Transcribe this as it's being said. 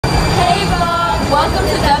Welcome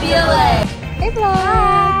to WLA. Hey vlog!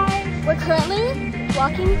 Hi. We're currently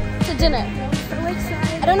walking to dinner. So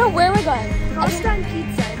excited. I don't know where we're going. We're also on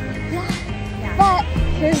pizza. Yeah. But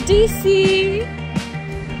here's DC.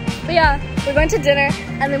 But yeah, we're going to dinner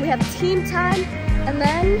and then we have team time and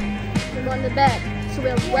then we're going to bed. So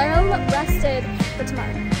we're well rested for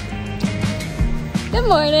tomorrow. Good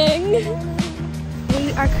morning.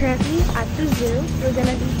 We are currently at the zoo. We're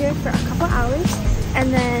gonna be here for a couple hours.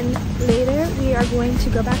 And then later we are going to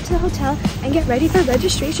go back to the hotel and get ready for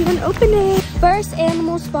registration and opening. First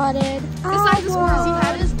animal spotted. Besides this one, He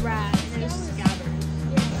had his grass. Just gathered.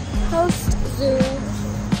 Post zoo.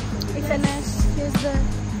 We finished.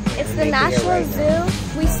 It's the National Zoo.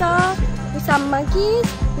 We saw monkeys.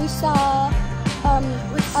 We saw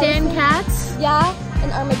Sand cats. Yeah,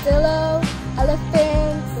 an armadillo,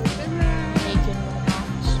 elephants,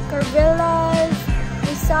 gorillas.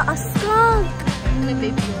 We saw a skunk. An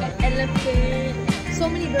elephant. So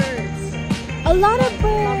many birds. A lot of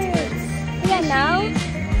birds. Yeah,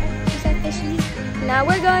 now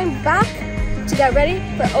we're going back to get ready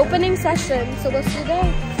for opening session. So we'll see you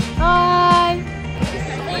there. Bye.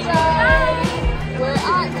 Hey guys. We're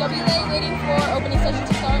at WLA waiting for opening session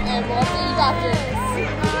to start and we'll see you after.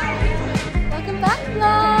 Welcome back,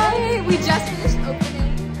 vlog. We just finished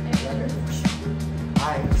opening.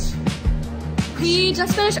 We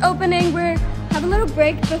just finished opening. We're have a little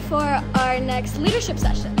break before our next leadership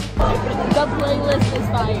session. The playlist is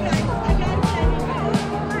fire.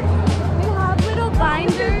 We have little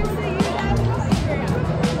binders.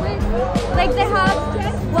 Like they have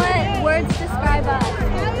what words describe us.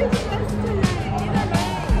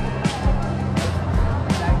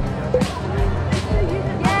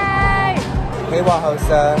 Yay! Hey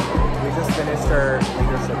Wahosa, we just finished our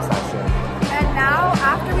leadership session. And now,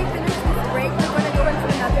 after we finish this break, we're going to go into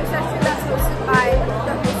another session that's hosted by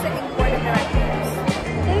the HOSA and board of directors.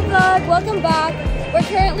 Hey vlog, welcome back. We're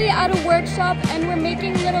currently at a workshop and we're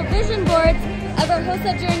making little vision boards of our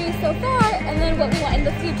HOSA journey so far and then what we want in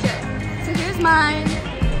the future. So here's mine.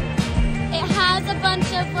 It has a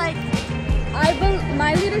bunch of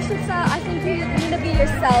my leadership style, I think you need to be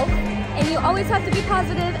yourself and you always have to be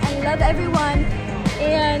positive and love everyone.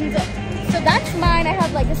 And so that's mine. I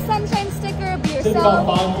have like a sunshine sticker, be yourself. Take about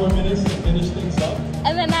 5 more minutes to finish things up.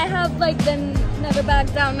 And then I have like the never back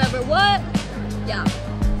down, never what? Yeah.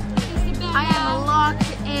 I am locked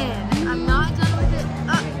in. I'm not done with it.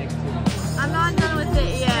 I'm not done with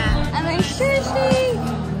it yet. And then Shishi.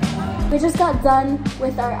 We just got done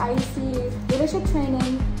with our IC leadership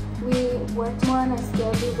training. We worked more on our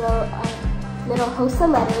skills. We wrote little HOSA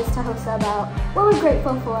letters to HOSA about what we're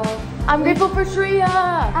grateful for. I'm grateful for Shreya.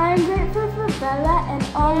 I'm grateful for Bella and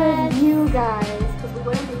all of you guys, because we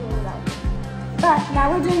wouldn't be here without you. But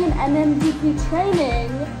now we're doing an NMDP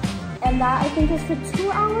training, and that I think is for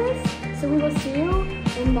 2 hours. So we will see you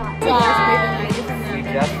in that. We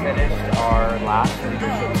just finished our last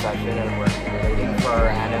leadership session and we're waiting for our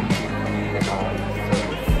NMDP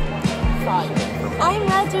I'm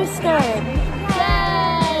registered.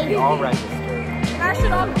 Yay! We all registered. That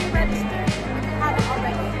should all be registered. We have it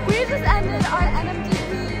already. We just ended our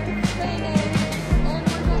NMDP training and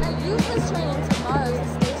we're going to use this training tomorrow, so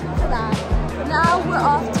stay tuned for that. Now we're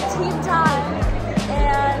off to team time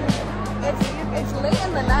and it's late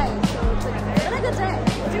in the night, so it's been a good day.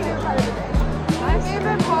 What's your favorite part of the day? My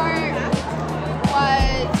favorite part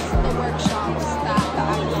was the workshops that the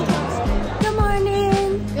IC. Good morning.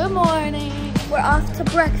 Good morning. We're off to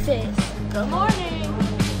breakfast. Good morning.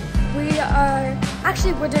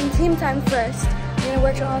 We're doing team time first. We're gonna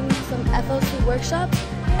work on some FLC workshops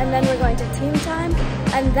and then we're going to team time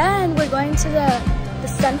and then we're going to the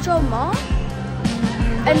Central Mall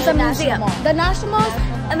and some museums. The National Malls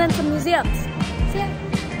and then some museums. So yeah,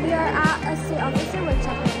 we are at a state officer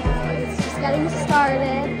workshop right now. It's just getting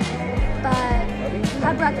started, but we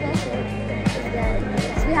have breakfast. It's good.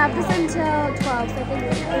 So we have this until 12, so I think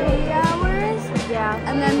it's 3 hours. Yeah.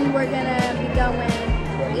 And then we're gonna be going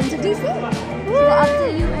into DC. So we'll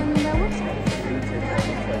update you in the workshop.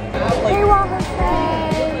 Hey Wahosa!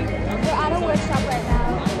 We're at a workshop right now.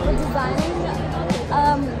 We're designing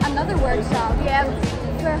another workshop. We have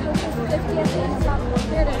for HOSA's 50th and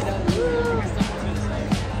here it is.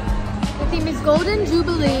 The theme is Golden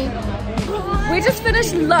Jubilee. We just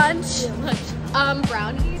finished lunch.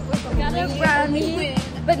 Brownie. We got a brownie.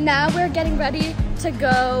 But now we're getting ready to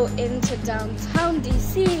go into downtown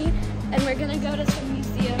DC and we're gonna go to some museums.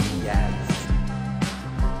 Yes.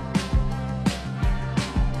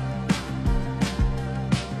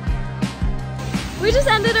 We just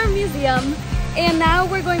ended our museum and now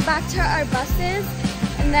we're going back to our buses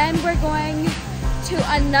and then we're going to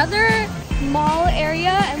another mall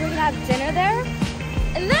area and we're gonna have dinner there.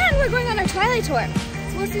 And then we're going on our Twilight tour.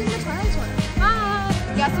 So we'll see you in the Twilight tour. Bye!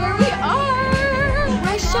 Guess where we are?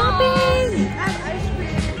 We're shopping!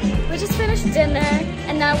 We just finished dinner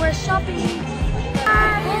and now we're shopping.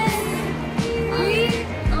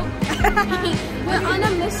 We're on a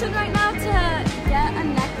mission right now to get a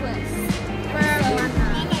necklace.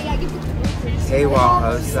 Hey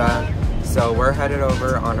Wahosa. So we're headed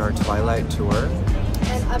over on our Twilight tour.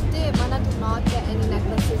 And update, Mana did not get any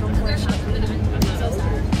necklaces on board.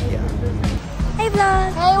 Yeah. Hey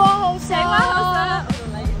vlog! Hey Wahosa!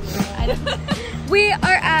 We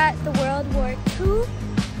are at the World War II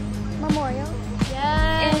Memorial.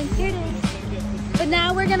 Yes. And here it is. But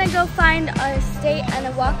now we're gonna go find our state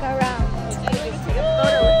and walk around. Take a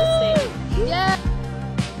photo with the state. Yeah.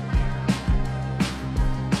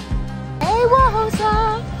 Hey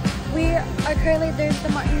Wahosa! We are currently, there's the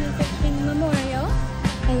Martin Luther King Memorial.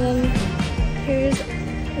 And then here's a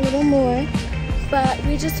little more. But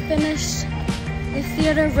we just finished the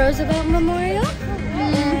Theodore Roosevelt Memorial.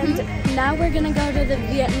 And now we're gonna go to the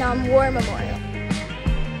Vietnam War Memorial.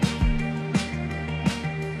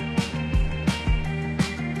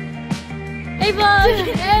 Hey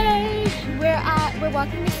vlog! Hey! We're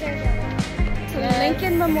walking to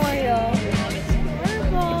Lincoln Memorial.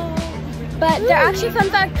 But they're actually, fun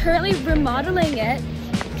fact, currently remodeling it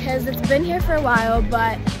because it's been here for a while,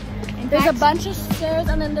 but there's a bunch of stairs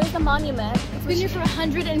and then there's the monument. It's been here for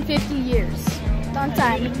 150 years. Long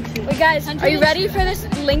time. Wait guys, are you ready for this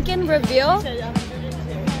Lincoln reveal?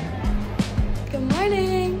 Good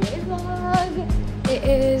morning! Hey vlog! It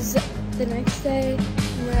is the next day.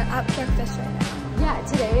 We're at breakfast right now. Yeah,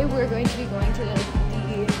 today we're going to be going to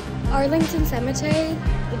the Arlington Cemetery.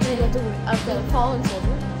 of the fallen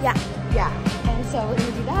soldier. Yeah. Yeah, and so we're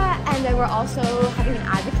gonna do that, and then we're also having an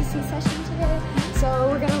advocacy session today. So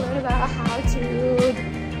we're gonna learn about how to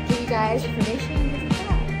give you guys information and things like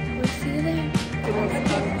that. We'll see you there.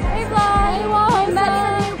 Hey vlog! Hey vlog! We met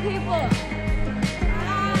some new people.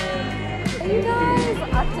 Hey you guys,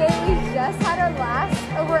 update. We just had our last,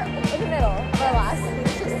 or we're in the middle of our last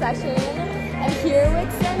leadership session, and here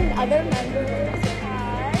with some other members.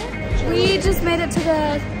 We just made it to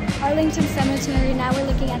the Arlington Cemetery. Now we're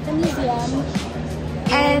looking at the museum.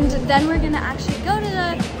 And then we're gonna actually go to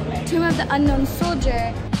the Tomb of the Unknown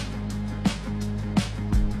Soldier.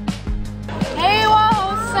 Hey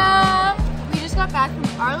Wahosa! We just got back from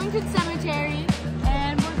Arlington Cemetery,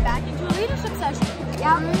 and we're back into a leadership session.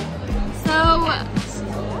 Yeah. So,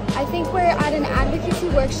 I think we're at an advocacy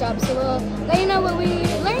workshop, so we'll let you know what we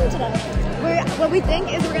learned today. what we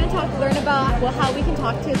think is we're going to learn about how we can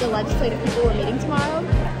talk to the legislative people we're meeting tomorrow.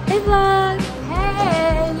 Hey vlog!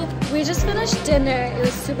 Hey! We just finished dinner, it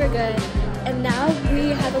was super good. And now we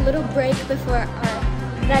have a little break before our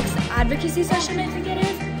next advocacy session, I think it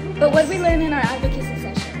is. But what did we learn in our advocacy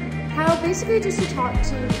session? How basically just to talk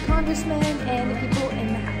to the congressmen and the people in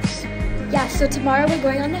the House. Yeah, so tomorrow we're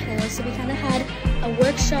going on the Hill, so we kind of had a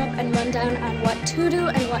workshop and rundown on what to do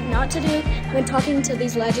and what not to do when talking to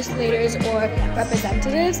these legislators or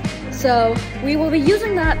representatives. So we will be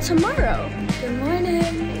using that tomorrow. Good morning.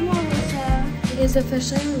 Good morning, Lisa. It is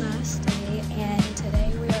officially our last day, and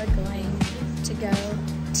today we are going to go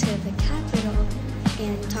to the Capitol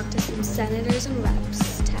and talk to some senators and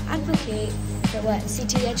reps to advocate for what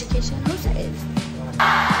CT Education HOSA is.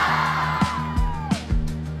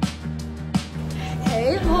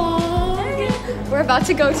 Hey vlog! We're about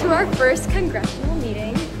to go to our first congressional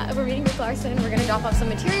meeting. We're meeting with Larson. We're going to drop off some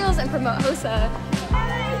materials and promote HOSA.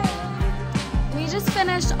 We just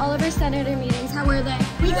finished all of our senator meetings. How were they?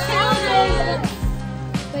 We killed it!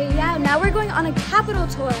 But yeah, now we're going on a Capitol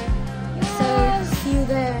tour. So see you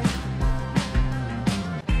there.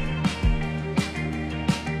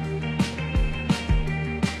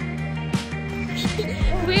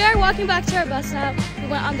 We are walking back to our bus now. We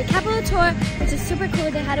went on the Capitol tour, which is super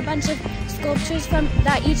cool. They had a bunch of sculptures from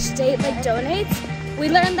that each state donates. We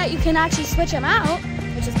learned that you can actually switch them out,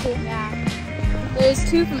 which is cool. Yeah. There's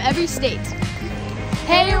 2 from every state.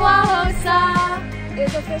 Hey Wahosa!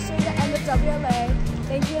 It's officially the end of WLA.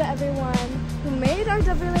 Thank you to everyone who made our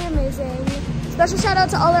WLA amazing. Special shout out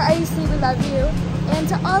to all our IEC, we love you. And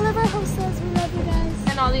to all of our HOSAs, we love you guys.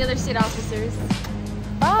 And all the other state officers.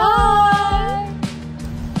 Bye!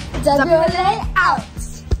 WLA out!